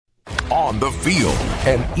on the field,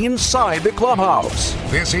 and inside the clubhouse.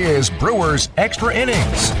 This is Brewers Extra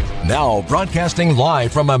Innings. Now broadcasting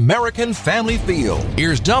live from American Family Field,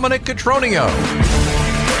 here's Dominic Contronero.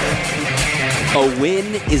 A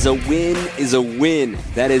win is a win is a win.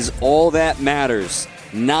 That is all that matters.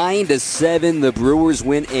 9-7, the Brewers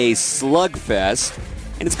win a slugfest.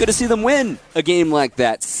 And it's good to see them win a game like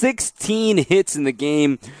that. 16 hits in the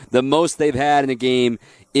game, the most they've had in a game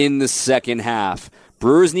in the second half.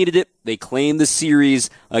 Brewers needed it. They claimed the series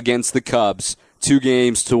against the Cubs,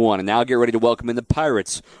 2-1. And now get ready to welcome in the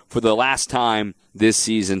Pirates for the last time this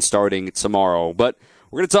season starting tomorrow. But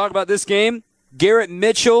we're going to talk about this game. Garrett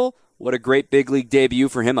Mitchell, what a great big league debut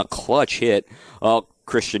for him, a clutch hit.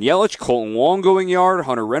 Christian Yelich, Colton Wong going yard,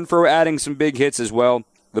 Hunter Renfroe adding some big hits as well.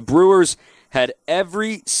 The Brewers had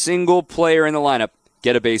every single player in the lineup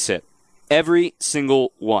get a base hit. Every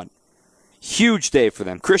single one. Huge day for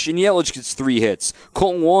them. Christian Yelich gets 3 hits.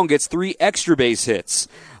 Colton Wong gets 3 extra base hits.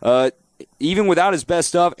 Even without his best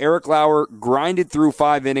stuff, Eric Lauer grinded through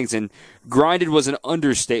 5 innings, and grinded was an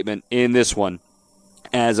understatement in this one.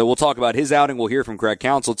 As we'll talk about his outing, we'll hear from Craig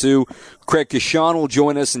Counsell, too. Craig Kashan will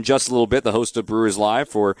join us in just a little bit, the host of Brewers Live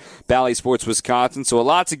for Bally Sports Wisconsin. So a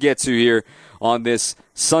lot to get to here on this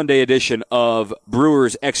Sunday edition of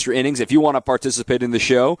Brewers Extra Innings. If you want to participate in the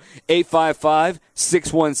show,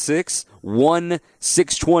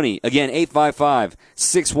 855-616-1620. Again,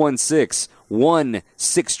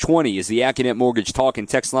 855-616-1620 is the Accunet Mortgage talk and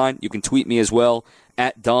text line. You can tweet me as well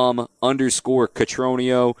at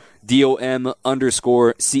Dom_Controneo,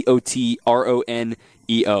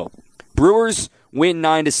 DOM_COTRONEO. Brewers win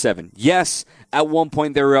 9-7. Yes, at one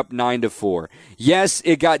point they were up 9-4. Yes,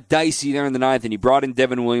 it got dicey there in the ninth, and he brought in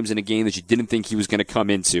Devin Williams in a game that you didn't think he was going to come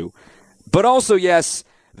into. But also, yes,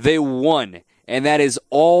 they won, and that is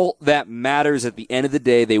all that matters at the end of the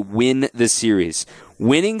day. They win the series.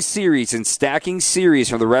 Winning series and stacking series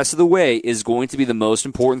for the rest of the way is going to be the most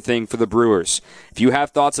important thing for the Brewers. If you have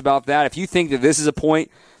thoughts about that, if you think that this is a point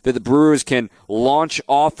that the Brewers can launch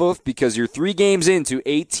off of because you're 3 games into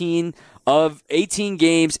 18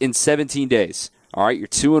 games in 17 days. All right, you're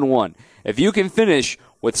 2-1. If you can finish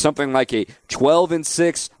with something like a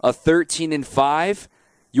 12-6, a 13-5,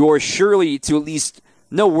 you're surely to at least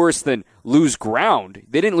no worse than lose ground.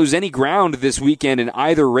 They didn't lose any ground this weekend in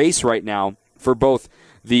either race right now for both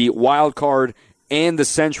the wild card and the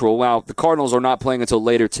Central. Well, the Cardinals are not playing until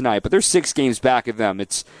later tonight, but they're 6 games back of them.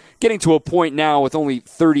 It's getting to a point now with only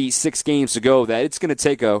 36 games to go that it's going to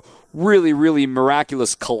take a really, really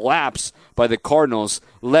miraculous collapse by the Cardinals,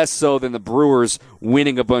 less so than the Brewers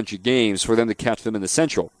winning a bunch of games for them to catch them in the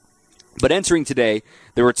Central. But entering today,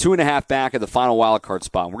 they were 2.5 back at the final wild card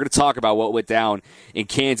spot. We're going to talk about what went down in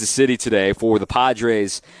Kansas City today for the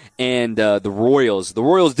Padres and the Royals. The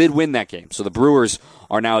Royals did win that game, so the Brewers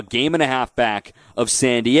are now a 1.5 back of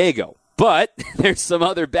San Diego. But there's some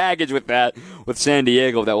other baggage with that, with San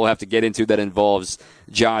Diego, that we'll have to get into that involves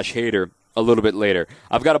Josh Hader a little bit later.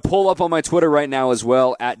 I've got a poll up on my Twitter right now as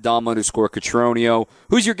well, at Dom_Controneo.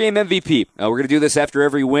 Who's your game MVP? We're going to do this after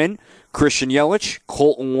every win. Christian Yelich,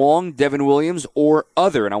 Colton Wong, Devin Williams, or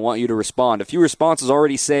other, and I want you to respond. A few responses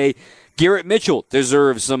already say Garrett Mitchell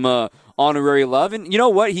deserves some honorary love, and you know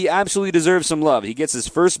what? He absolutely deserves some love. He gets his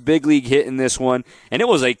first big league hit in this one, and it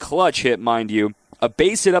was a clutch hit, mind you. A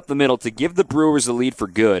base hit up the middle to give the Brewers the lead for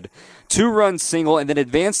good. 2-run single, and then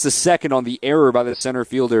advanced to second on the error by the center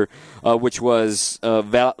fielder, which was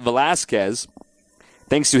Velasquez,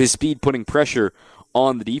 thanks to his speed putting pressure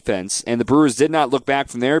on the defense. And the Brewers did not look back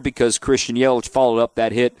from there because Christian Yelich followed up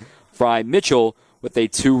that hit by Mitchell with a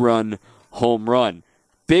 2-run home run.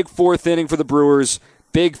 Big 4th inning for the Brewers.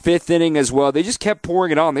 Big 5th inning as well. They just kept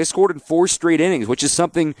pouring it on. They scored in 4 straight innings, which is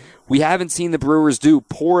something we haven't seen the Brewers do,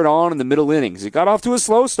 pour it on in the middle innings. It got off to a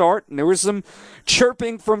slow start, and there was some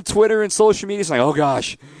chirping from Twitter and social media saying, oh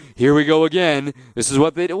gosh, here we go again. This is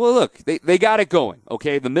what they do. Well, look, they got it going,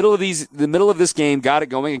 okay? The middle of this game got it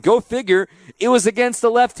going, and go figure, it was against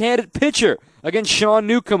the left-handed pitcher, against Sean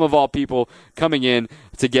Newcomb, of all people, coming in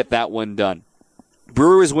to get that one done.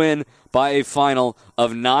 Brewers win by a final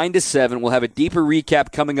of 9-7. We'll have a deeper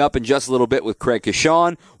recap coming up in just a little bit with Craig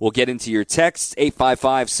Kashan. We'll get into your texts,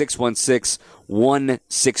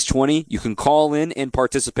 855-616-1620. You can call in and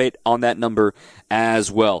participate on that number as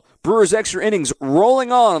well. Brewers Extra Innings rolling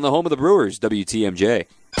on the home of the Brewers, WTMJ.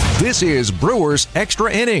 This is Brewers Extra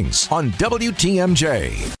Innings on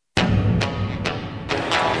WTMJ.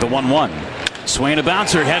 The 1-1. Swing a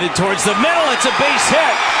bouncer headed towards the middle. It's a base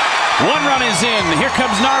hit. 1 run is in. Here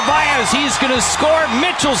comes Narvaez. He's going to score.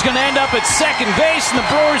 Mitchell's going to end up at second base, and the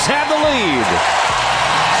Brewers have the lead.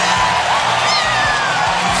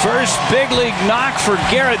 First big league knock for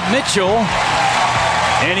Garrett Mitchell,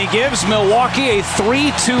 and he gives Milwaukee a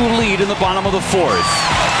 3-2 lead in the bottom of the fourth.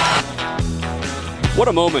 What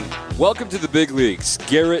a moment. Welcome to the big leagues.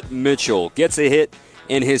 Garrett Mitchell gets a hit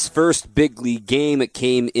in his first big league game. It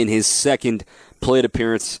came in his second plate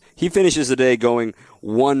appearance. He finishes the day going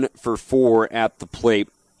 1 for 4 at the plate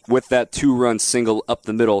with that 2-run single up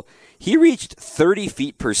the middle. He reached 30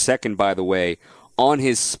 feet per second, by the way, on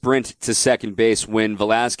his sprint to second base when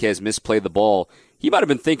Velasquez misplayed the ball. He might have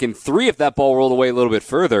been thinking 3 if that ball rolled away a little bit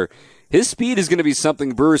further. His speed is going to be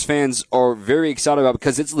something Brewers fans are very excited about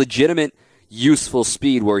because it's legitimate, useful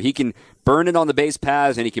speed where he can burn it on the base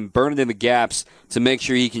paths and he can burn it in the gaps to make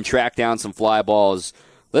sure he can track down some fly balls.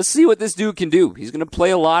 Let's see what this dude can do. He's going to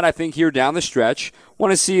play a lot, I think, here down the stretch.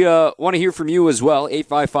 Want to hear from you as well.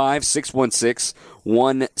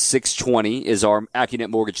 855-616-1620 is our AccuNet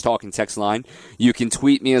Mortgage talking text line. You can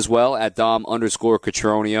tweet me as well at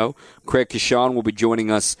Dom_Contronero. Craig Kashan will be joining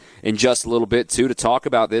us in just a little bit, too, to talk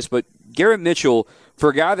about this. But Garrett Mitchell,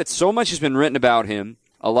 for a guy that so much has been written about him,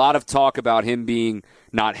 a lot of talk about him being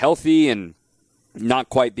not healthy and not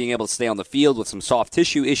quite being able to stay on the field with some soft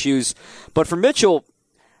tissue issues. But for Mitchell,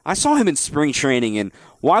 I saw him in spring training, and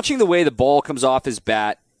watching the way the ball comes off his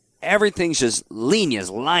bat, everything's just lineas,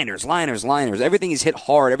 liners. Everything is hit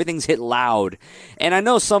hard. Everything's hit loud. And I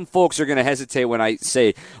know some folks are going to hesitate when I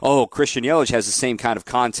say, oh, Christian Yelich has the same kind of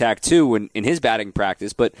contact, too, in his batting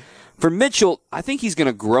practice. But for Mitchell, I think he's going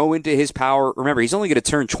to grow into his power. Remember, he's only going to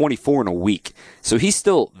turn 24 in a week. So he's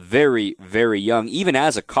still very, very young, even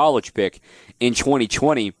as a college pick in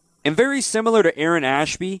 2020. And very similar to Aaron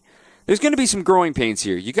Ashby, there's going to be some growing pains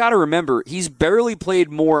here. You got to remember, he's barely played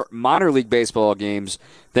more minor league baseball games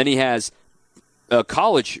than he has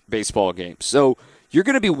college baseball games. So you're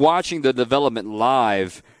going to be watching the development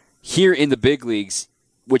live here in the big leagues,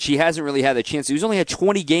 which he hasn't really had the chance to. He's only had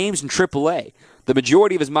 20 games in AAA. The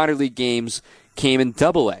majority of his minor league games came in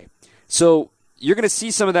AA. So you're going to see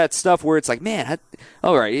some of that stuff where it's like, man,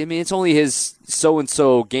 all right, I mean, it's only his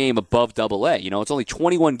so-and-so game above AA. You know, it's only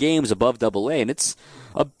 21 games above AA, and it's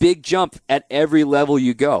a big jump at every level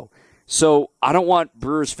you go. So I don't want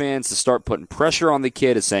Brewers fans to start putting pressure on the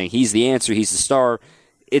kid and saying he's the answer, he's the star.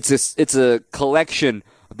 It's a collection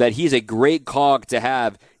that he's a great cog to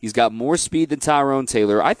have. He's got more speed than Tyrone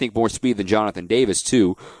Taylor. I think more speed than Jonathan Davis,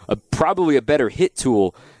 too. Probably a better hit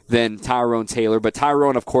tool than Tyrone Taylor, but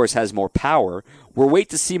Tyrone, of course, has more power. We'll wait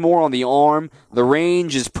to see more on the arm. The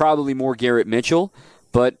range is probably more Garrett Mitchell,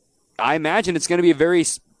 but I imagine it's going to be a very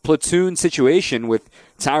platoon situation with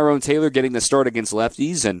Tyrone Taylor getting the start against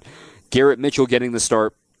lefties and Garrett Mitchell getting the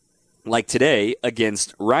start, like today,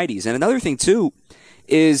 against righties. And another thing, too,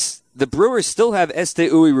 is the Brewers still have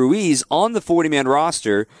Esteury Ruiz on the 40-man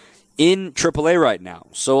roster in AAA right now.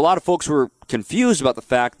 So a lot of folks were confused about the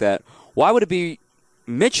fact that why would it be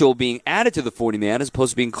Mitchell being added to the 40-man as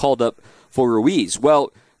opposed to being called up for Ruiz?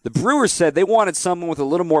 Well, the Brewers said they wanted someone with a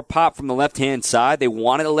little more pop from the left-hand side. They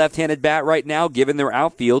wanted a left-handed bat right now, given their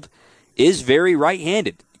outfield is very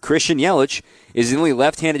right-handed. Christian Yelich is the only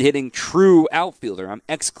left-handed hitting true outfielder. I'm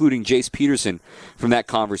excluding Jace Peterson from that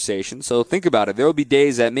conversation. So think about it. There will be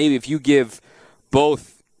days that maybe if you give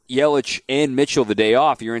both Yelich and Mitchell the day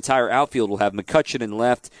off, your entire outfield will have McCutchen in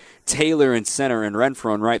left, Taylor in center, and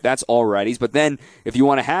Renfroe in right. That's all righties. But then if you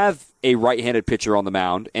want to have a right-handed pitcher on the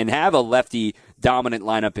mound and have a lefty dominant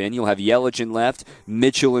lineup in, you'll have Yelich in left,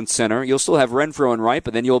 Mitchell in center. You'll still have Renfroe in right,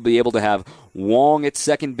 but then you'll be able to have Wong at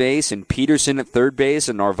second base and Peterson at third base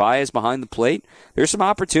and Narvaez behind the plate. There's some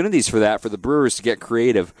opportunities for that for the Brewers to get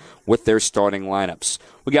creative with their starting lineups.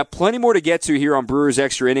 We got plenty more to get to here on Brewers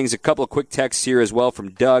Extra Innings. A couple of quick texts here as well from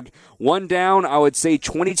Doug. One down, I would say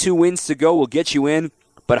 22 wins to go will get you in,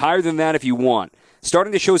 but higher than that if you want.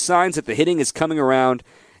 Starting to show signs that the hitting is coming around.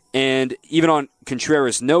 And even on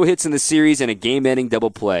Contreras, no hits in the series and a game-ending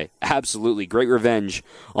double play. Absolutely. Great revenge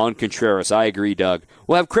on Contreras. I agree, Doug.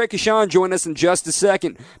 We'll have Craig Kashan join us in just a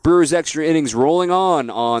second. Brewers Extra Innings rolling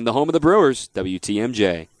on the home of the Brewers,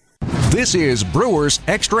 WTMJ. This is Brewers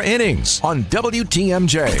Extra Innings on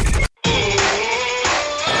WTMJ.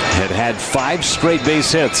 Had 5 straight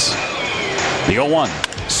base hits. The 0-1.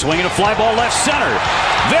 Swinging a fly ball left center.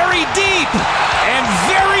 Very deep and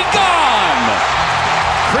very gone.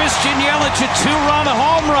 Christian Yelich, a 2-run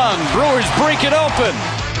home run. Brewers break it open.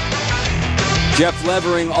 Jeff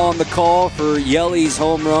Levering on the call for Yelich's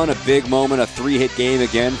home run. A big moment, a 3-hit game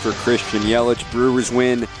again for Christian Yelich. Brewers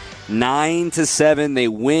win 9-7. They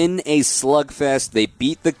win a slugfest. They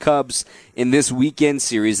beat the Cubs in this weekend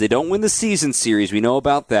series. They don't win the season series. We know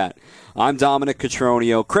about that. I'm Dominic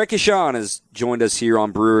Contronero. Craig Kashan has joined us here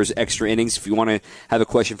on Brewers Extra Innings. If you want to have a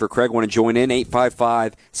question for Craig, want to join in,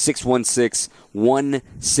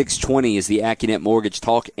 855-616-1620 is the AccuNet Mortgage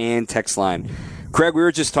talk and text line. Craig, we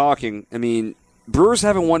were just talking. I mean, Brewers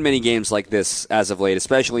haven't won many games like this as of late,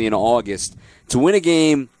 especially in August. To win a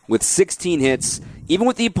game with 16 hits, even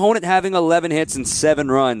with the opponent having 11 hits and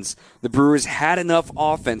 7 runs, the Brewers had enough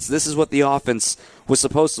offense. This is what the offense was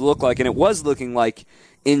supposed to look like, and it was looking like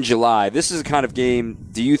in July. This is a kind of game,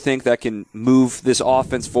 do you think, that can move this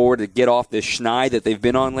offense forward to get off this schneid that they've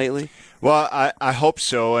been on lately? Well, I hope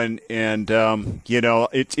so, and you know,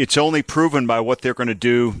 it's only proven by what they're going to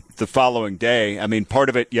do the following day. I mean, part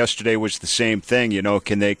of it yesterday was the same thing. You know,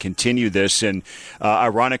 can they continue this? And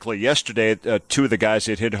ironically, yesterday, two of the guys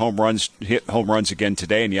that hit home runs again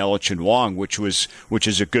today, in Yelich and Wong, which is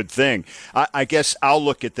a good thing. I guess I'll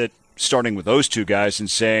look at that, starting with those two guys and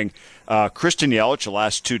saying Christian Yelich the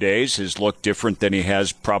last 2 days has looked different than he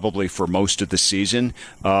has probably for most of the season.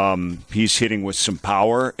 He's hitting with some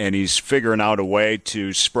power, and he's figuring out a way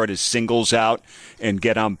to spread his singles out and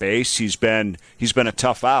get on base. He's been a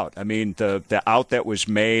tough out. I mean, the out that was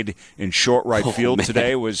made in short right field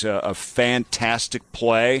today was a fantastic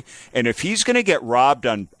play. And if he's going to get robbed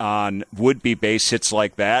on would-be base hits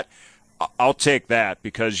like that, I'll take that,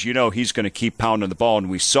 because, you know, he's going to keep pounding the ball, and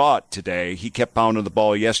we saw it today. He kept pounding the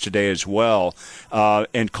ball yesterday as well.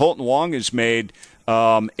 And Colton Wong has made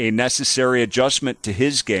a necessary adjustment to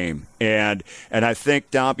his game. And I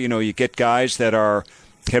think, Dom, you know, you get guys that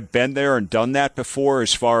have been there and done that before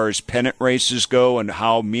as far as pennant races go and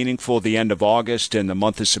how meaningful the end of August and the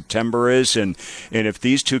month of September is. And if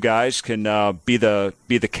these two guys can be the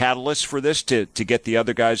catalyst for this to get the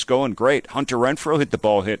other guys going, great. Hunter Renfroe hit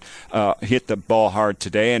the ball hard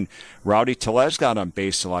today, and Rowdy Tellez got on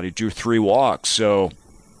base a lot. He drew 3 walks. So,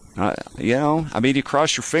 you know, I mean, you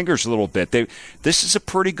cross your fingers a little bit. This is a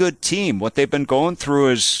pretty good team. What they've been going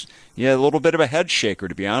through is, a little bit of a head shaker,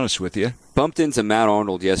 to be honest with you. Bumped into Matt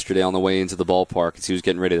Arnold yesterday on the way into the ballpark as he was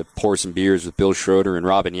getting ready to pour some beers with Bill Schroeder and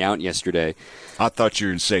Robin Yount yesterday. I thought you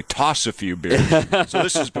were going to say toss a few beers. So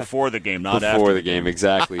this is before the game, not after. Before the game,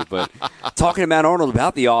 exactly. But talking to Matt Arnold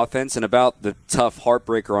about the offense and about the tough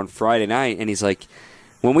heartbreaker on Friday night, and he's like,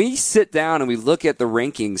 when we sit down and we look at the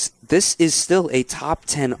rankings, this is still a top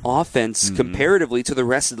 10 offense comparatively to the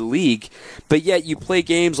rest of the league. But yet you play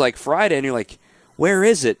games like Friday and you're like, where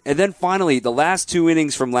is it? And then finally, the last 2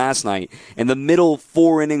 innings from last night and the middle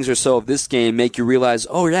 4 innings or so of this game make you realize,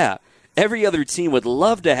 oh, yeah, every other team would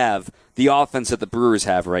love to have the offense that the Brewers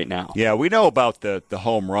have right now. Yeah, we know about the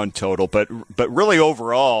home run total, but really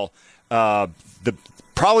overall,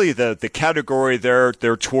 probably the category they're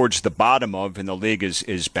towards the bottom of in the league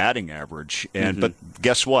is batting average. And but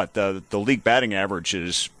guess what? The league batting average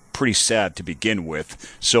is pretty sad to begin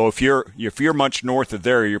with. So if you're much north of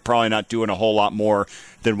there, you're probably not doing a whole lot more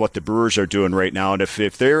than what the Brewers are doing right now. And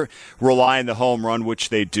if they're relying the home run, which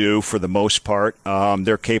they do for the most part,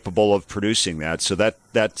 they're capable of producing that. So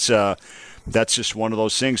that's just one of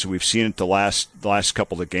those things. We've seen it the last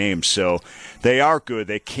couple of games. So they are good.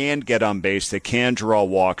 They can get on base. They can draw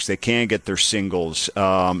walks. They can get their singles.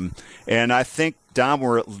 And I think, Dom,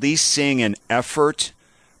 we're at least seeing an effort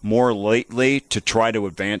more lately to try to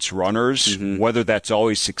advance runners, whether that's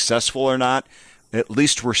always successful or not. At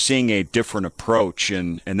least we're seeing a different approach,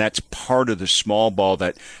 and that's part of the small ball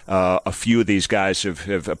that a few of these guys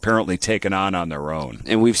have apparently taken on their own.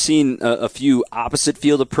 And we've seen a few opposite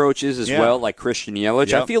field approaches as well, like Christian Yelich.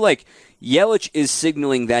 Yep. I feel like Yelich is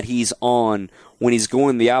signaling that he's on when he's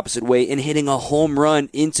going the opposite way and hitting a home run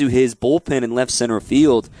into his bullpen in left center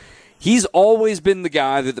field. He's always been the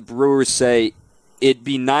guy that the Brewers say, it'd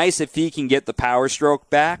be nice if he can get the power stroke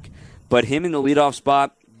back, but him in the leadoff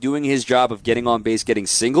spot doing his job of getting on base, getting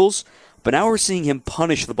singles. But now we're seeing him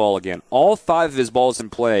punish the ball again. All 5 of his balls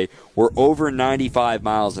in play were over 95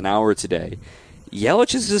 miles an hour today.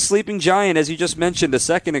 Yelich is a sleeping giant, as you just mentioned a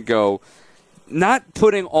second ago. Not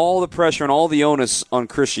putting all the pressure and all the onus on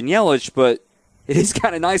Christian Yelich, but it is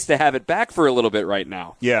kind of nice to have it back for a little bit right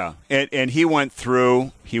now. Yeah, and he went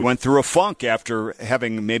through a funk after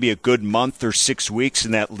having maybe a good month or 6 weeks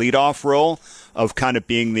in that leadoff role of kind of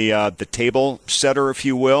being the table setter, if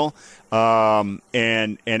you will. And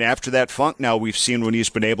after that funk, now we've seen what he's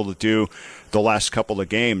been able to do the last couple of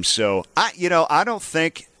games. So I don't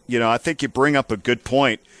think, I think you bring up a good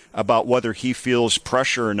point about whether he feels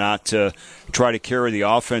pressure or not to try to carry the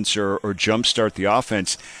offense or jumpstart the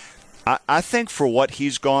offense. I think for what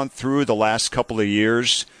he's gone through the last couple of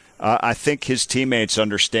years, I think his teammates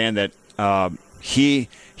understand that he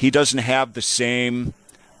doesn't have the same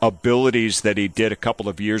abilities that he did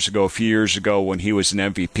a few years ago when he was an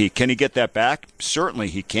MVP. Can he get that back? Certainly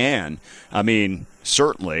he can. I mean,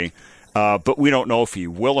 certainly. But we don't know if he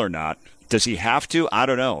will or not. Does he have to? I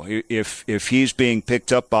don't know. If he's being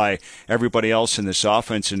picked up by everybody else in this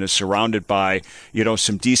offense and is surrounded by,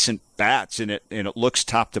 some decent bats and it looks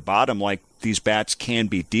top to bottom like these bats can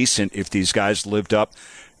be decent if these guys lived up,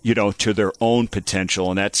 to their own potential,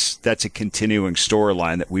 and that's a continuing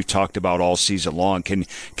storyline that we've talked about all season long. Can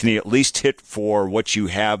he at least hit for what you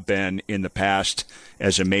have been in the past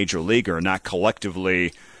as a major leaguer, and not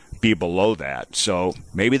collectively be below that? So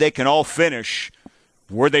maybe they can all finish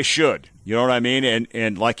where they should. You know what I mean?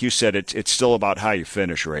 And like you said, it's still about how you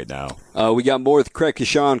finish right now. We got more with Craig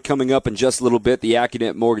Kashan coming up in just a little bit. The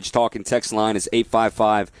AccuNet Mortgage Talk and Text line is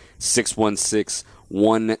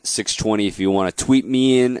 855-616-1620. If you want to tweet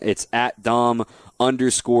me in, it's at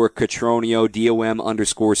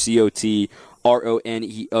Dom_Controneo,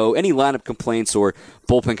 DOM_COTRONEO. Any lineup complaints or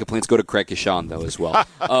bullpen complaints, go to Craig Kashan, though, as well.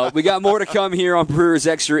 We got more to come here on Brewers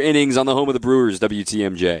Extra Innings on the home of the Brewers,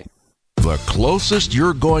 WTMJ. The closest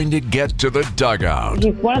you're going to get to the dugout.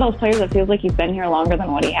 He's one of those players that feels like he's been here longer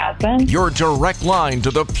than what he has been. Your direct line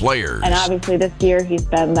to the players. And obviously this year he's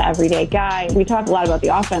been the everyday guy. We talk a lot about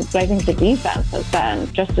the offense, but I think the defense has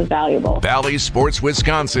been just as valuable. Valley Sports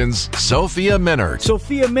Wisconsin's Sophia Minnaert.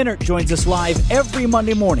 Sophia Minnaert joins us live every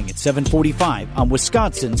Monday morning at 7:45 on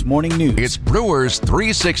Wisconsin's Morning News. It's Brewers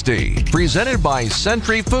 360, presented by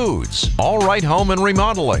Century Foods, All Right Home and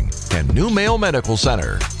Remodeling, and New Mail Medical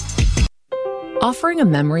Center. Offering a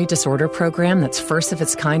memory disorder program that's first of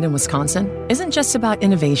its kind in Wisconsin isn't just about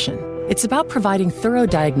innovation. It's about providing thorough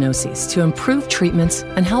diagnoses to improve treatments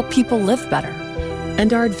and help people live better.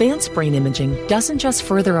 And our advanced brain imaging doesn't just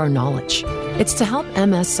further our knowledge. It's to help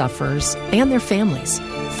MS sufferers and their families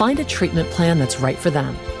find a treatment plan that's right for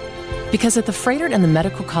them. Because at the Froedtert and the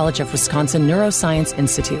Medical College of Wisconsin Neuroscience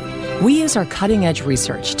Institute, we use our cutting-edge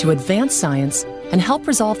research to advance science and help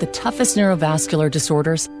resolve the toughest neurovascular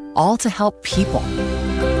disorders, all to help people.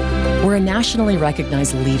 We're a nationally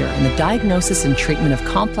recognized leader in the diagnosis and treatment of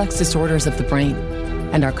complex disorders of the brain,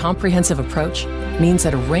 and our comprehensive approach means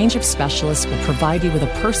that a range of specialists will provide you with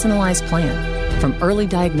a personalized plan, from early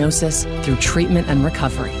diagnosis through treatment and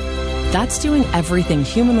recovery. That's doing everything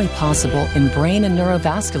humanly possible in brain and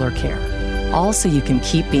neurovascular care, all so you can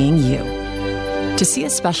keep being you. To see a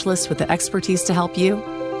specialist with the expertise to help you,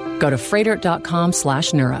 go to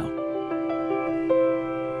Froedtert.com/neuro.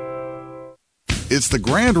 It's the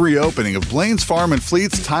grand reopening of Blaines Farm and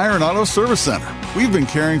Fleet's Tire and Auto Service Center. We've been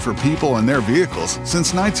caring for people and their vehicles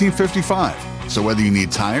since 1955. So whether you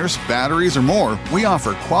need tires, batteries, or more, we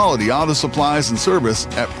offer quality auto supplies and service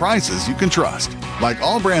at prices you can trust. Like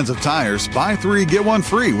all brands of tires, buy 3, get 1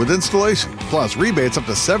 free with installation. Plus rebates up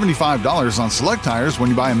to $75 on select tires when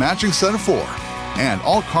you buy a matching set of 4. And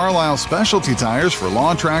all Carlisle specialty tires for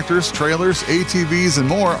lawn tractors, trailers, ATVs, and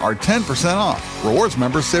more are 10% off. Rewards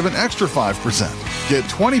members save an extra 5%. Get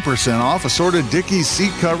 20% off assorted Dickies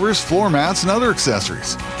seat covers, floor mats, and other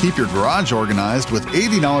accessories. Keep your garage organized with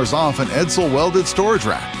 $80 off an Edsel welded storage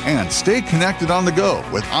rack. And stay connected on the go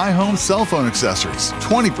with iHome cell phone accessories,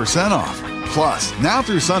 20% off. Plus, now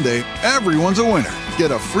through Sunday, everyone's a winner.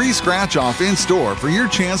 Get a free scratch-off in-store for your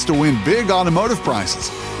chance to win big automotive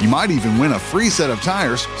prizes. You might even win a free set of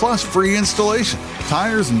tires plus free installation.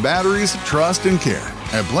 Tires and batteries, trust and care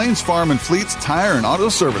at Blaines Farm and Fleet's Tire and Auto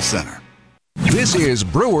Service Center. This is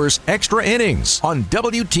Brewers Extra Innings on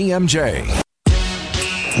WTMJ.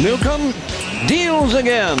 Newcomb deals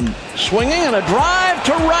again, swinging and a drive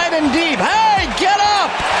to right and deep. Hey, get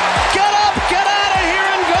up! Get up! Get out of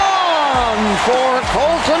here and gone for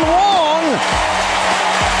Colton Wong.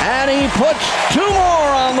 And he puts 2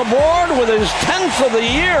 more on the board with his 10th of the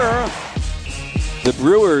year. The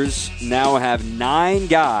Brewers now have 9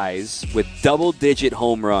 guys with double-digit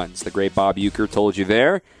home runs. The great Bob Uecker told you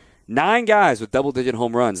there. 9 guys with double-digit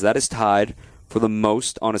home runs. That is tied for the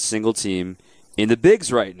most on a single team in the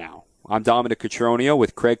bigs right now. I'm Dominic Contronero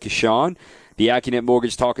with Craig Kashan. The AccuNet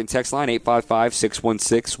Mortgage Talk and Text line,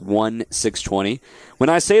 855-616-1620. When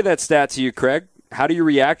I say that stat to you, Craig, how do you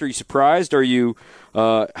react? Are you surprised? Are you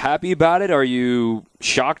happy about it? Are you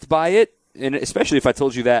shocked by it? And especially if I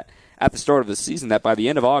told you that at the start of the season that by the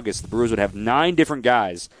end of August, the Brewers would have 9 different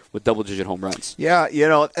guys with double-digit home runs. Yeah,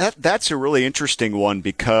 that's a really interesting one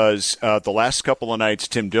because the last couple of nights,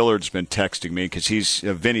 Tim Dillard's been texting me because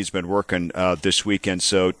Vinny's been working this weekend,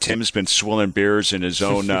 so Tim's been swilling beers in his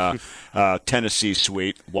own Tennessee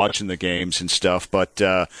suite, watching the games and stuff. But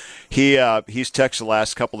he's texted the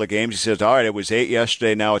last couple of games. He says, all right, it was 8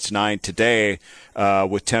 yesterday, now it's 9 today,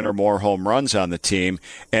 with 10 or more home runs on the team.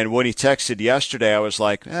 And when he texted yesterday, I was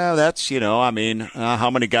like, that's, how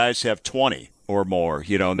many guys have 20 or more?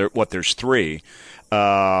 There's 3.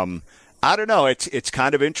 I don't know. It's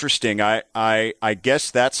kind of interesting. I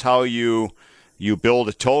guess that's how you build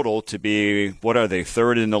a total to be, what are they,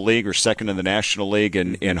 3rd in the league or 2nd in the National League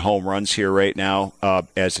in home runs here right now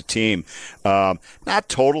as a team. Not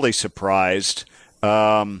totally surprised.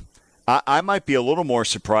 I might be a little more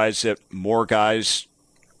surprised that more guys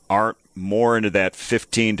aren't more into that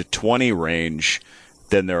 15 to 20 range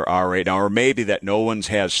than there are right now, or maybe that no one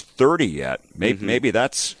has 30 yet. Maybe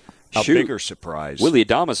that's a bigger surprise. Willie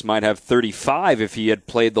Adames might have 35 if he had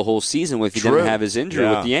played the whole season if he didn't have his injury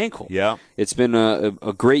with the ankle. Yeah. It's been a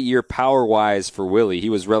great year power-wise for Willie. He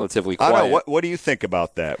was relatively quiet. I know. What do you think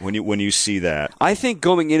about that when you see that? I think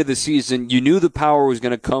going into the season, you knew the power was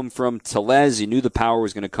going to come from Tellez. You knew the power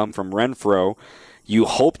was going to come from Renfroe. You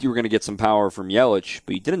hoped you were going to get some power from Yelich,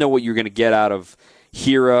 but you didn't know what you were going to get out of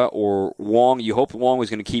Hira or Wong. You hoped Wong was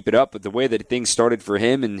going to keep it up, but the way that things started for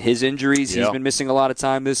him and his injuries, he's been missing a lot of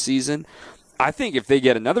time this season. I think if they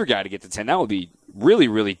get another guy to get to 10, that would be really,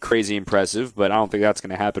 really crazy impressive, but I don't think that's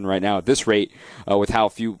going to happen right now at this rate with how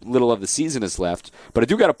little of the season is left. But I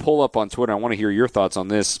do got to pull up on Twitter. I want to hear your thoughts on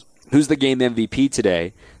this. Who's the game MVP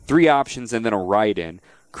today? 3 options and then a write-in.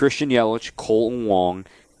 Christian Yelich, Colton Wong,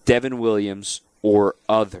 Devin Williams, or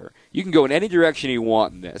other. You can go in any direction you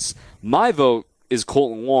want in this. My vote is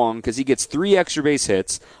Colton Wong because he gets 3 extra base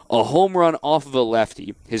hits, a home run off of a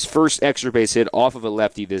lefty, his first extra base hit off of a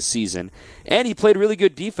lefty this season, and he played really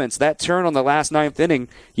good defense. That turn on the last 9th inning,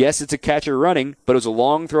 yes, it's a catcher running, but it was a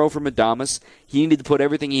long throw from Adames. He needed to put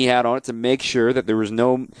everything he had on it to make sure that there was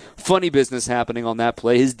no funny business happening on that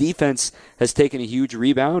play. His defense has taken a huge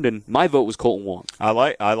rebound, and my vote was Colton Wong. I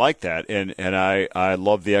like that, and I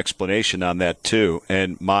love the explanation on that too.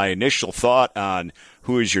 And my initial thought on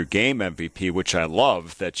who is your game MVP, which I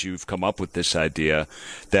love that you've come up with this idea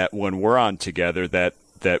that when we're on together that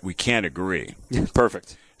we can't agree.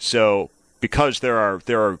 Perfect. So because there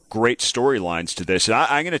are great storylines to this, and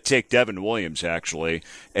I'm going to take Devin Williams actually,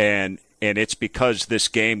 and it's because this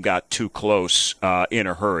game got too close in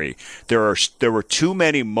a hurry. There were too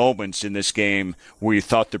many moments in this game where you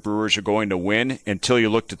thought the Brewers are going to win until you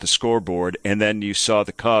looked at the scoreboard, and then you saw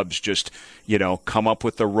the Cubs just come up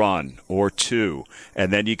with a run or 2.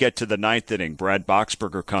 And then you get to the 9th inning. Brad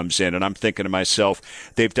Boxberger comes in, and I'm thinking to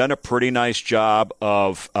myself, they've done a pretty nice job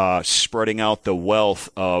of spreading out the wealth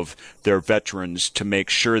of their veterans to make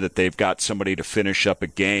sure that they've got somebody to finish up a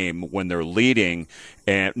game when they're leading,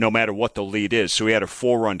 and no matter what the lead is. So we had a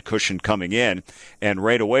 4-run cushion coming in, and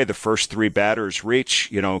right away the first 3 batters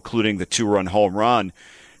reach, including the 2-run home run.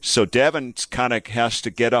 So Devin kind of has to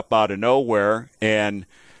get up out of nowhere, and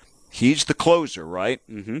he's the closer, right?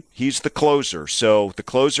 Mm-hmm. He's the closer. So the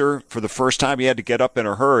closer, for the first time, he had to get up in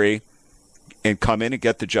a hurry and come in and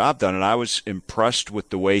get the job done. And I was impressed with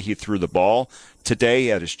the way he threw the ball today. He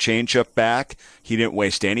had his changeup back. He didn't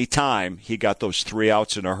waste any time. He got those 3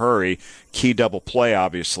 outs in a hurry. Key double play,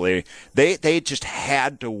 obviously. They just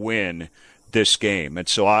had to win this game. And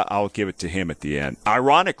so I'll give it to him at the end,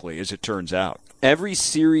 ironically, as it turns out. Every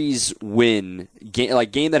series win,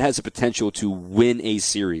 game that has the potential to win a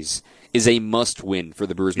series, is a must-win for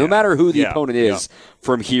the Brewers. No matter who the opponent is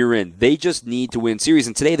from here in. They just need to win series.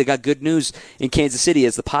 And today they got good news in Kansas City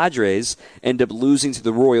as the Padres end up losing to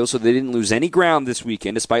the Royals, so they didn't lose any ground this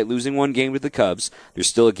weekend despite losing 1 game to the Cubs. They're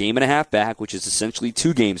still a game and a half back, which is essentially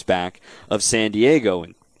 2 games back of San Diego.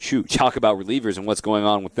 And talk about relievers and what's going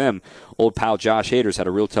on with them. Old pal Josh Hader's had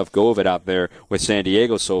a real tough go of it out there with San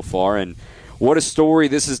Diego so far. And what a story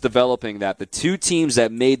this is developing, that the 2 teams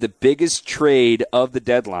that made the biggest trade of the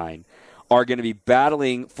deadline are going to be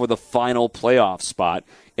battling for the final playoff spot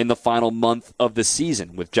in the final month of the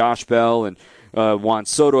season, with Josh Bell and Juan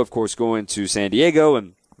Soto, of course, going to San Diego,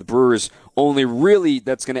 and the Brewers only really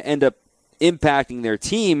that's going to end up impacting their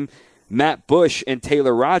team, Matt Bush and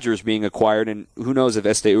Taylor Rogers being acquired, and who knows if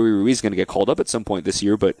Esteuri Ruiz is going to get called up at some point this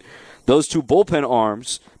year, but those 2 bullpen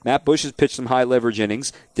arms, Matt Bush has pitched some high-leverage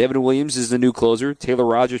innings. Devin Williams is the new closer. Taylor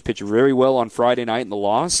Rogers pitched very well on Friday night in the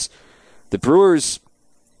loss. The Brewers,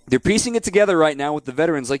 they're piecing it together right now with the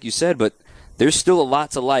veterans, like you said, but there's still a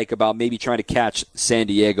lot to like about maybe trying to catch San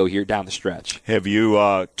Diego here down the stretch. Have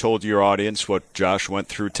you told your audience what Josh went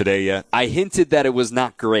through today yet? I hinted that it was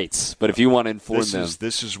not great, but if you want to inform them.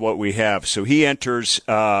 This is what we have. So he enters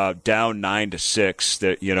down 9-6.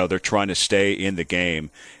 That they're trying to stay in the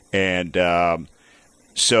game. And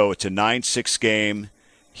so it's a 9-6 game.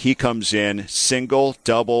 He comes in, single,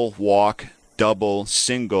 double, walk, double,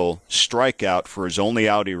 single, strikeout for his only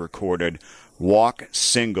out he recorded, walk,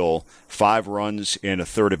 single, 5 runs in a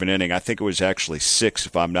third of an inning. I think it was actually 6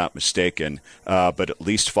 if I'm not mistaken, but at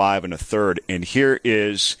least 5 in a third. And here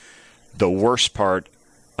is the worst part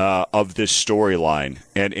of this storyline.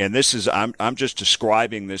 And this is I'm just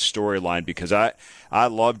describing this storyline because I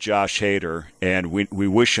love Josh Hader, and we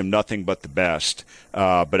wish him nothing but the best.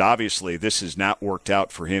 But obviously this has not worked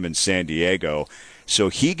out for him in San Diego. So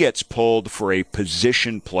he gets pulled for a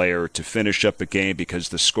position player to finish up a game because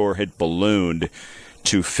the score had ballooned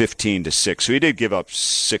to 15-6. So he did give up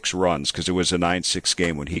 6 runs because it was a 9-6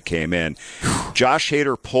 game when he came in. Josh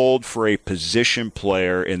Hader pulled for a position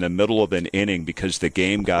player in the middle of an inning because the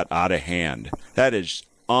game got out of hand. That is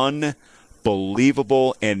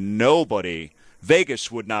unbelievable, and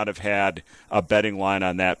Vegas would not have had a betting line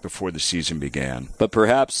on that before the season began. But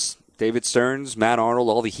perhaps David Stearns, Matt Arnold,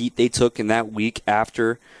 all the heat they took in that week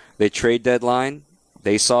after the trade deadline,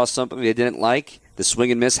 they saw something they didn't like. The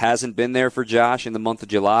swing and miss hasn't been there for Josh in the month of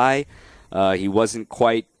July. He wasn't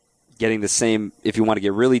quite getting the same, if you want to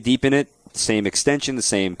get really deep in it, the same extension, the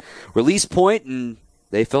same release point, and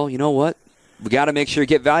they felt, you know what? We got to make sure to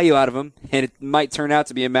get value out of him, and it might turn out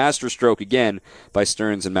to be a masterstroke again by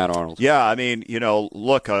Stearns and Matt Arnold. Yeah, I mean,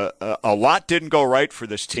 look, a lot didn't go right for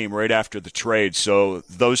this team right after the trade, so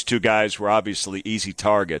those two guys were obviously easy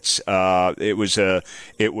targets. It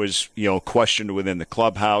was questioned within the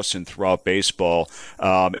clubhouse and throughout baseball,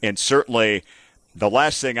 and certainly the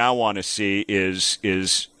last thing I want to see is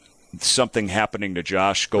something happening to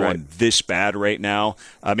Josh going this bad right now.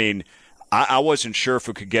 I mean, I wasn't sure if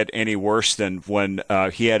it could get any worse than when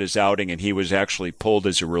he had his outing and he was actually pulled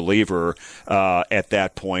as a reliever at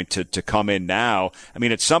that point to come in now. I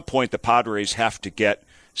mean, at some point the Padres have to get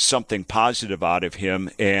something positive out of him,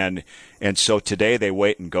 and so today they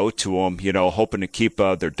wait and go to him, hoping to keep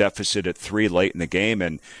their deficit at 3 late in the game,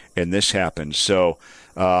 and this happens. So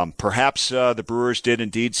perhaps the Brewers did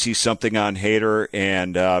indeed see something on Hader,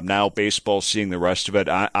 and now baseball's seeing the rest of it.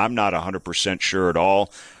 I'm not 100% sure at all.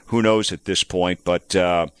 Who knows at this point, but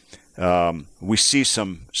we see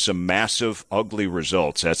some massive, ugly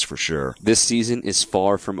results, that's for sure. This season is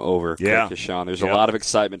far from over, yeah. Craig Kashan. There's a lot of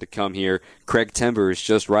excitement to come here. Craig Timber is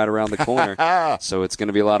just right around the corner, so it's going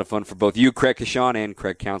to be a lot of fun for both you, Craig Kashan, and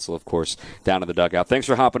Craig Counsell, of course, down in the dugout. Thanks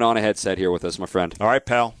for hopping on a headset here with us, my friend. All right,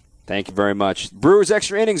 pal. Thank you very much. Brewers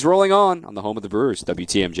Extra Innings rolling on the home of the Brewers,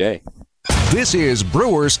 WTMJ. This is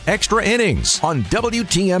Brewers Extra Innings on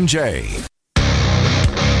WTMJ.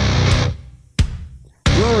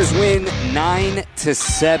 Brewers win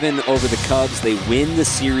 9-7 over the Cubs. They win the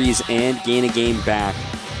series and gain a game back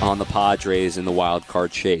on the Padres in the wild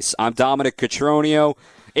card chase. I'm Dominic Contronero.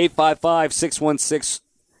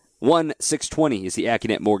 855-616-1620 is the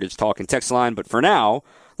AccuNet Mortgage Talk and Text line. But for now,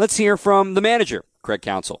 let's hear from the manager, Craig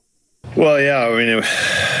Counsell. Well, yeah, I mean,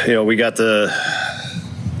 we got the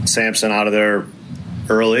Sampson out of there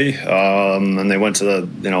early, and they went to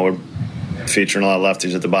we're featuring a lot of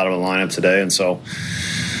lefties at the bottom of the lineup today, and so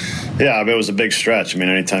yeah, I mean, it was a big stretch. I mean,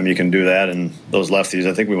 anytime you can do that, and those lefties,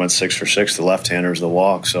 I think we went 6 for 6, the left-handers, the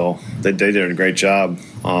walk, so they did a great job.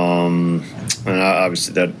 And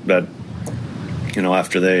obviously that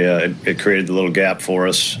after it created a little gap for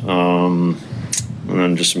us, and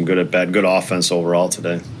then just some good offense overall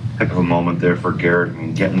today. Heck of a moment there for Garrett. I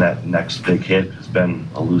mean, getting that next big hit has been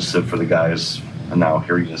elusive for the guys. And now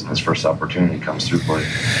here he is in his first opportunity comes through play.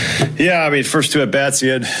 Yeah, I mean, first 2 at-bats he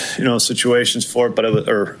had, situations for it, but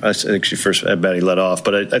I think first at-bat he let off.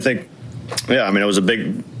 But I think, yeah, I mean, it was a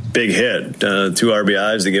big hit. 2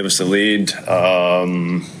 RBIs to give us the lead.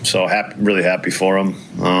 So really happy for him,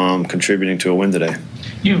 contributing to a win today.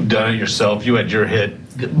 You've done it yourself. You had your hit.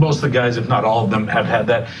 Most of the guys, if not all of them, have had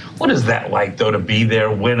that. What is that like, though, to be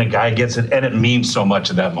there when a guy gets it and it means so much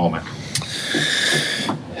at that moment?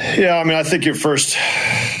 Yeah, I mean, I think your first,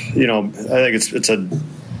 I think it's a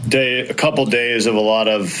couple days of a lot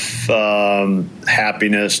of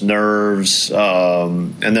happiness, nerves,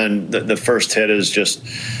 and then the first hit is just,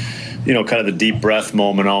 kind of the deep breath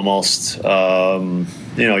moment almost.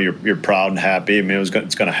 You're proud and happy. I mean, it's going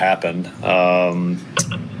to happen,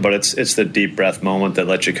 but it's the deep breath moment that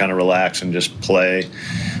lets you kind of relax and just play.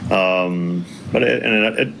 But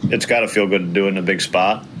it's got to feel good to do it in a big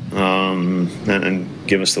spot. And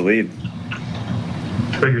give us the lead.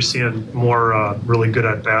 But you're seeing more really good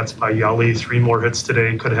at-bats by Yali. 3 more hits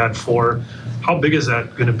today, could have had 4. How big is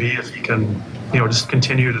that going to be if he can, just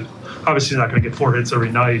continue to, obviously he's not going to get 4 hits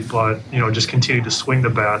every night, but, just continue to swing the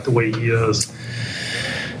bat the way he is.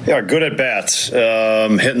 Yeah, good at bats,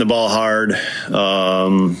 hitting the ball hard,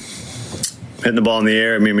 hitting the ball in the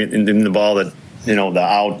air. I mean, in the ball that, the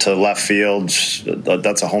out to left field,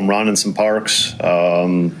 that's a home run in some parks.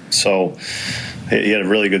 So he had a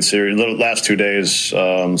really good series. The last 2 days,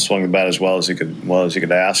 swung the bat as well as he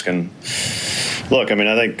could ask. And look, I mean,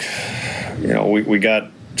 I think, we got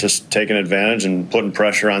just taking advantage and putting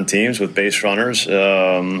pressure on teams with base runners.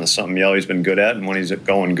 That's something Yelly's been good at, and when he's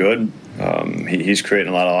going good, he's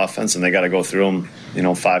creating a lot of offense, and they got to go through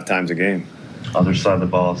him, 5 times a game. Other side of the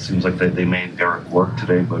ball, it seems like they made Eric work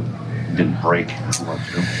today, but didn't break.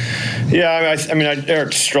 Yeah, I mean,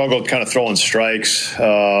 Eric struggled kind of throwing strikes.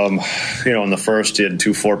 In the first, he had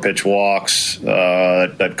 2 4-pitch walks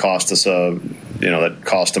that cost us that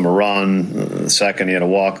cost him a run. The second, he had a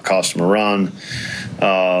walk, cost him a run.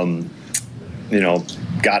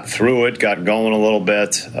 Got through it, got going a little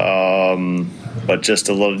bit, but just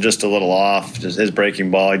a little off. Just his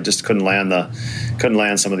breaking ball, he just couldn't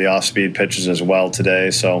land some of the off-speed pitches as well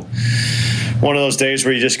today. So one of those days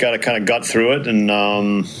where you just got to kind of gut through it,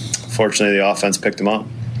 and fortunately the offense picked him up.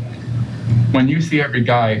 When you see every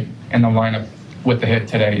guy in the lineup with the hit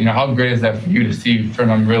today, how great is that for you to see from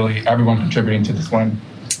them, really everyone contributing to this win?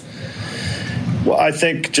 Well, I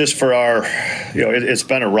think just for our, it's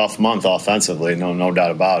been a rough month offensively, no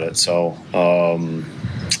doubt about it. So,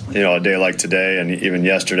 a day like today and even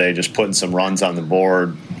yesterday, just putting some runs on the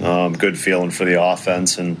board, good feeling for the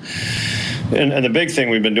offense. And the big thing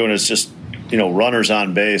we've been doing is just, runners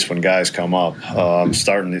on base when guys come up.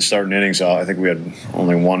 Starting innings, I think we had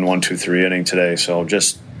only 1, 2, 3 inning today. So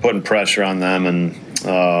just putting pressure on them, and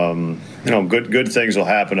good things will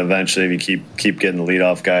happen eventually if you keep getting the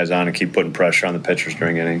leadoff guys on and keep putting pressure on the pitchers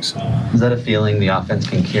during innings. Is that a feeling the offense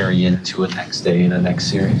can carry into a next day in a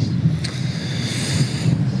next series?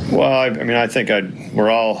 Well, I think we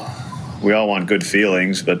all want good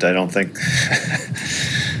feelings, but I don't think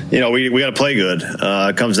we got to play good.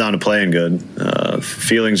 It comes down to playing good.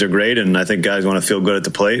 Feelings are great, and I think guys want to feel good at the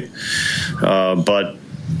plate. But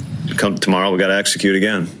come tomorrow, we got to execute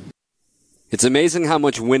again. It's amazing how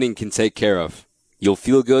much winning can take care of. You'll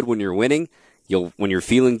feel good when you're winning. When you're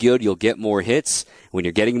feeling good, you'll get more hits. When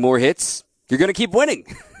you're getting more hits, you're going to keep winning.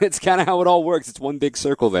 It's kind of how it all works. It's one big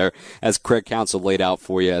circle there, as Craig Counsell laid out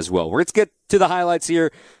for you as well. Let's get to the highlights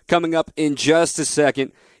here coming up in just a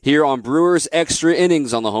second here on Brewers Extra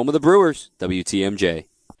Innings on the home of the Brewers, WTMJ.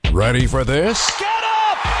 Ready for this? Get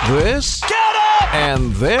up! This? Get up!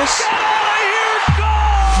 And this? Get out of here!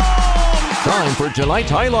 Go! Time for tonight's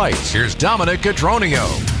highlights. Here's Dominic Contronero.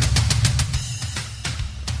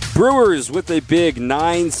 Brewers with a big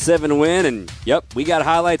 9-7 win, and yep, we got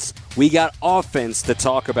highlights. We got offense to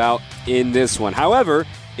talk about in this one. However,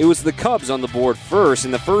 it was the Cubs on the board first.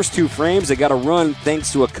 In the first 2 frames, they got a run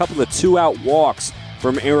thanks to a couple of 2-out walks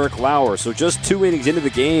from Eric Lauer. So just 2 innings into the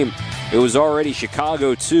game, it was already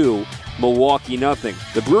Chicago 2, Milwaukee nothing.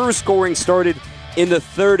 The Brewers scoring started in the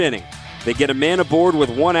 3rd inning. They get a man aboard with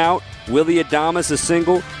 1 out, Willy Adames a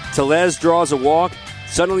single, Tellez draws a walk.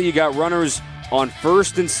 Suddenly you got runners on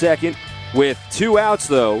 1st and 2nd with 2 outs,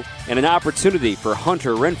 though, and an opportunity for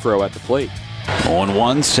Hunter Renfroe at the plate.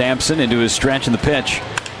 0-1, Sampson into his stretch in the pitch.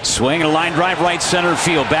 Swing and a line drive right center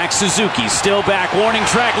field. Back Suzuki, still back. Warning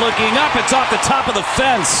track looking up. It's off the top of the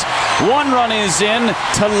fence. 1 run is in.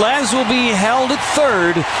 Tellez will be held at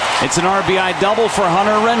 3rd. It's an RBI double for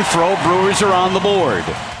Hunter Renfroe. Brewers are on the board.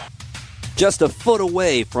 Just a foot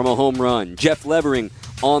away from a home run. Jeff Levering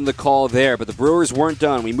on the call there, but the Brewers weren't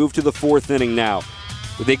done. We move to the 4th inning now.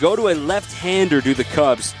 They go to a left-hander, do the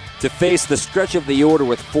Cubs, to face the stretch of the order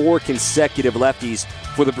with 4 consecutive lefties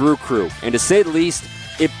for the Brew Crew. And to say the least,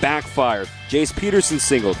 it backfired. Jace Peterson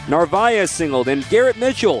singled, Narvaez singled, and Garrett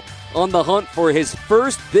Mitchell on the hunt for his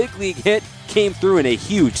first big league hit came through in a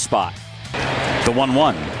huge spot. The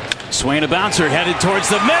 1-1. Swing a bouncer headed towards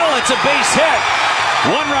the middle. It's a base hit.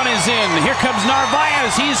 1 run is in. Here comes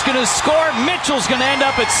Narvaez. He's going to score. Mitchell's going to end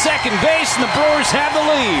up at second base, and the Brewers have the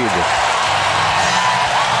lead.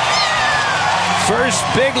 First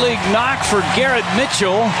big league knock for Garrett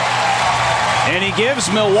Mitchell, and he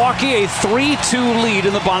gives Milwaukee a 3-2 lead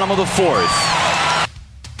in the bottom of the 4th.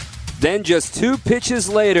 Then just 2 pitches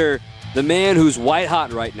later, the man who's white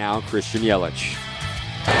hot right now, Christian Yelich.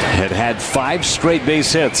 Had 5 straight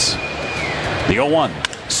base hits. The 0-1.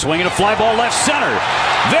 Swinging a fly ball left center.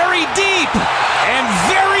 Very deep and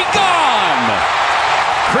very gone.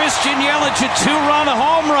 Christian Yelich, a two-run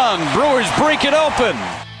home run. Brewers break it open.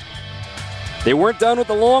 They weren't done with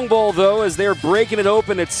the long ball, though, as they're breaking it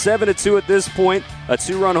open at 7-2 at this point. A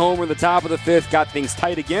two-run homer in the top of the fifth got things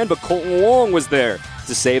tight again, but Colton Wong was there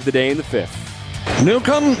to save the day in the fifth.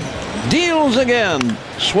 Newcomb deals again,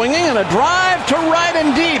 swinging and a drive to right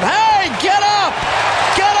and deep. Hey, get up!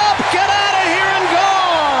 Get up! Get out of here and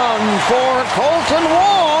gone for Colton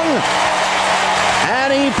Wong.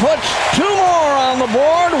 And he puts two more on the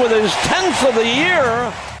board with his 10th of the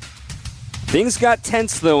year. Things got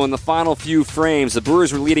tense, though, in the final few frames. The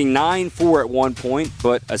Brewers were leading 9-4 at one point,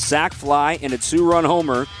 but a sac fly and a two-run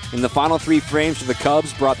homer in the final three frames for the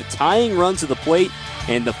Cubs brought the tying run to the plate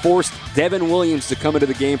and forced Devin Williams to come into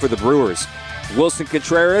the game for the Brewers. Wilson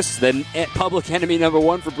Contreras, the public enemy number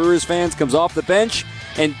one for Brewers fans, comes off the bench,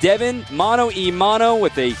 and Devin mano-a-mano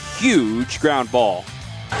with a huge ground ball.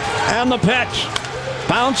 And the pitch.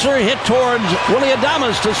 Bouncer hit towards Willie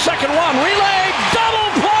Adames to second one. Relay,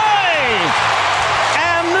 double play!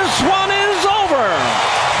 And this one is over.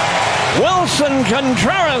 Wilson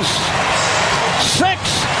Contreras,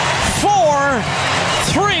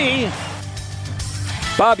 6-4-3.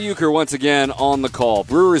 Bob Uecker once again on the call.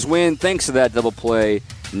 Brewers win thanks to that double play,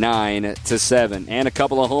 9-7. And a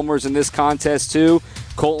couple of homers in this contest, too.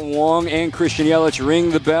 Colton Wong and Christian Yelich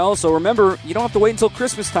ring the bell. So remember, you don't have to wait until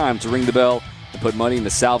Christmas time to ring the bell and put money in the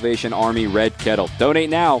Salvation Army Red Kettle. Donate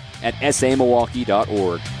now at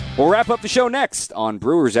samilwaukee.org. We'll wrap up the show next on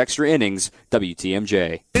Brewers Extra Innings,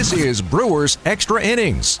 WTMJ. This is Brewers Extra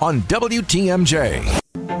Innings on WTMJ.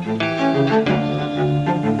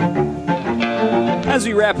 As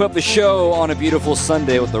we wrap up the show on a beautiful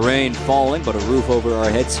Sunday with the rain falling, but a roof over our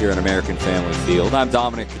heads here at American Family Field, I'm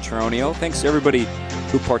Dominic Contronero. Thanks to everybody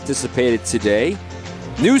who participated today.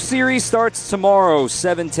 New series starts tomorrow,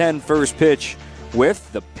 7:10 first pitch,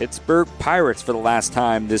 with the Pittsburgh Pirates for the last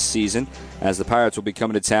time this season, as the Pirates will be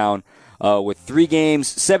coming to town with 3 games,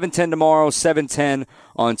 7:10 tomorrow, 7:10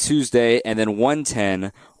 on Tuesday, and then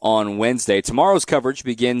 1:10 on Wednesday. Tomorrow's coverage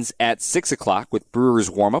begins at 6 o'clock with Brewers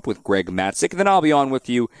warm-up with Greg Matzik, and then I'll be on with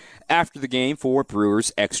you after the game for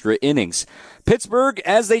Brewers Extra Innings. Pittsburgh,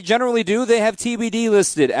 as they generally do, they have TBD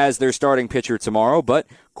listed as their starting pitcher tomorrow, but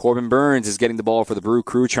Corbin Burns is getting the ball for the Brew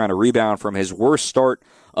Crew, trying to rebound from his worst start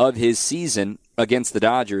of his season against the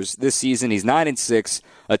Dodgers. This season, he's 9-6,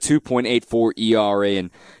 a 2.84 ERA. And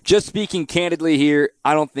just speaking candidly here,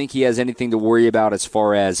 I don't think he has anything to worry about as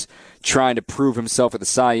far as trying to prove himself at the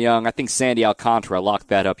Cy Young. I think Sandy Alcantara locked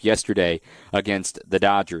that up yesterday against the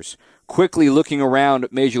Dodgers. Quickly looking around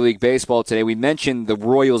Major League Baseball today, we mentioned the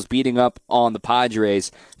Royals beating up on the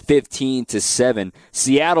Padres 15-7.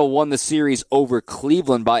 Seattle won the series over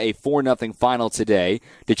Cleveland by a 4-0 final today.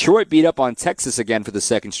 Detroit beat up on Texas again for the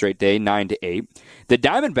second straight day, 9-8. The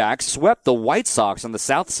Diamondbacks swept the White Sox on the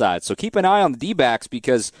south side, so keep an eye on the D-backs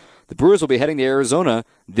because the Brewers will be heading to Arizona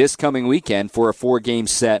this coming weekend for a 4-game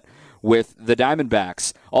set with the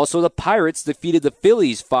Diamondbacks. Also, the Pirates defeated the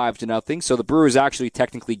Phillies 5-0, so the Brewers actually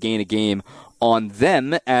technically gain a game on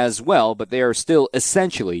them as well, but they are still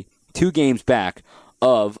essentially 2 games back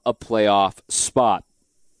of a playoff spot.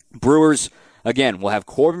 Brewers, again, will have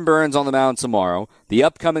Corbin Burns on the mound tomorrow. The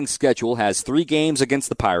upcoming schedule has 3 games against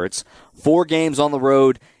the Pirates, 4 games on the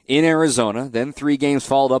road in Arizona, then 3 games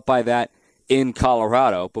followed up by that in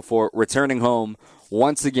Colorado before returning home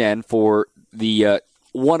once again for the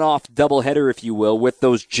one-off doubleheader, if you will, with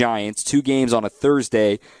those Giants. 2 games on a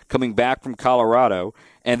Thursday coming back from Colorado.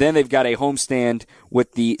 And then they've got a homestand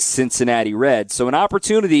with the Cincinnati Reds. So an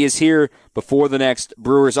opportunity is here before the next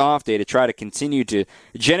Brewers off day to try to continue to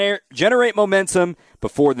generate momentum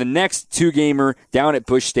before the next 2-gamer down at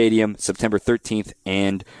Busch Stadium, September 13th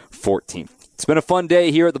and 14th. It's been a fun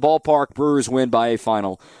day here at the ballpark. Brewers win by a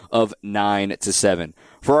final of 9-7.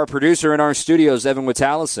 For our producer in our studios, Evan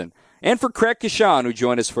Witalison, and for Craig Kashan, who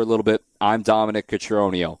joined us for a little bit, I'm Dominic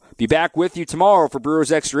Contronero. Be back with you tomorrow for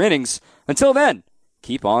Brewers Extra Innings. Until then,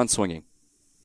 keep on swinging.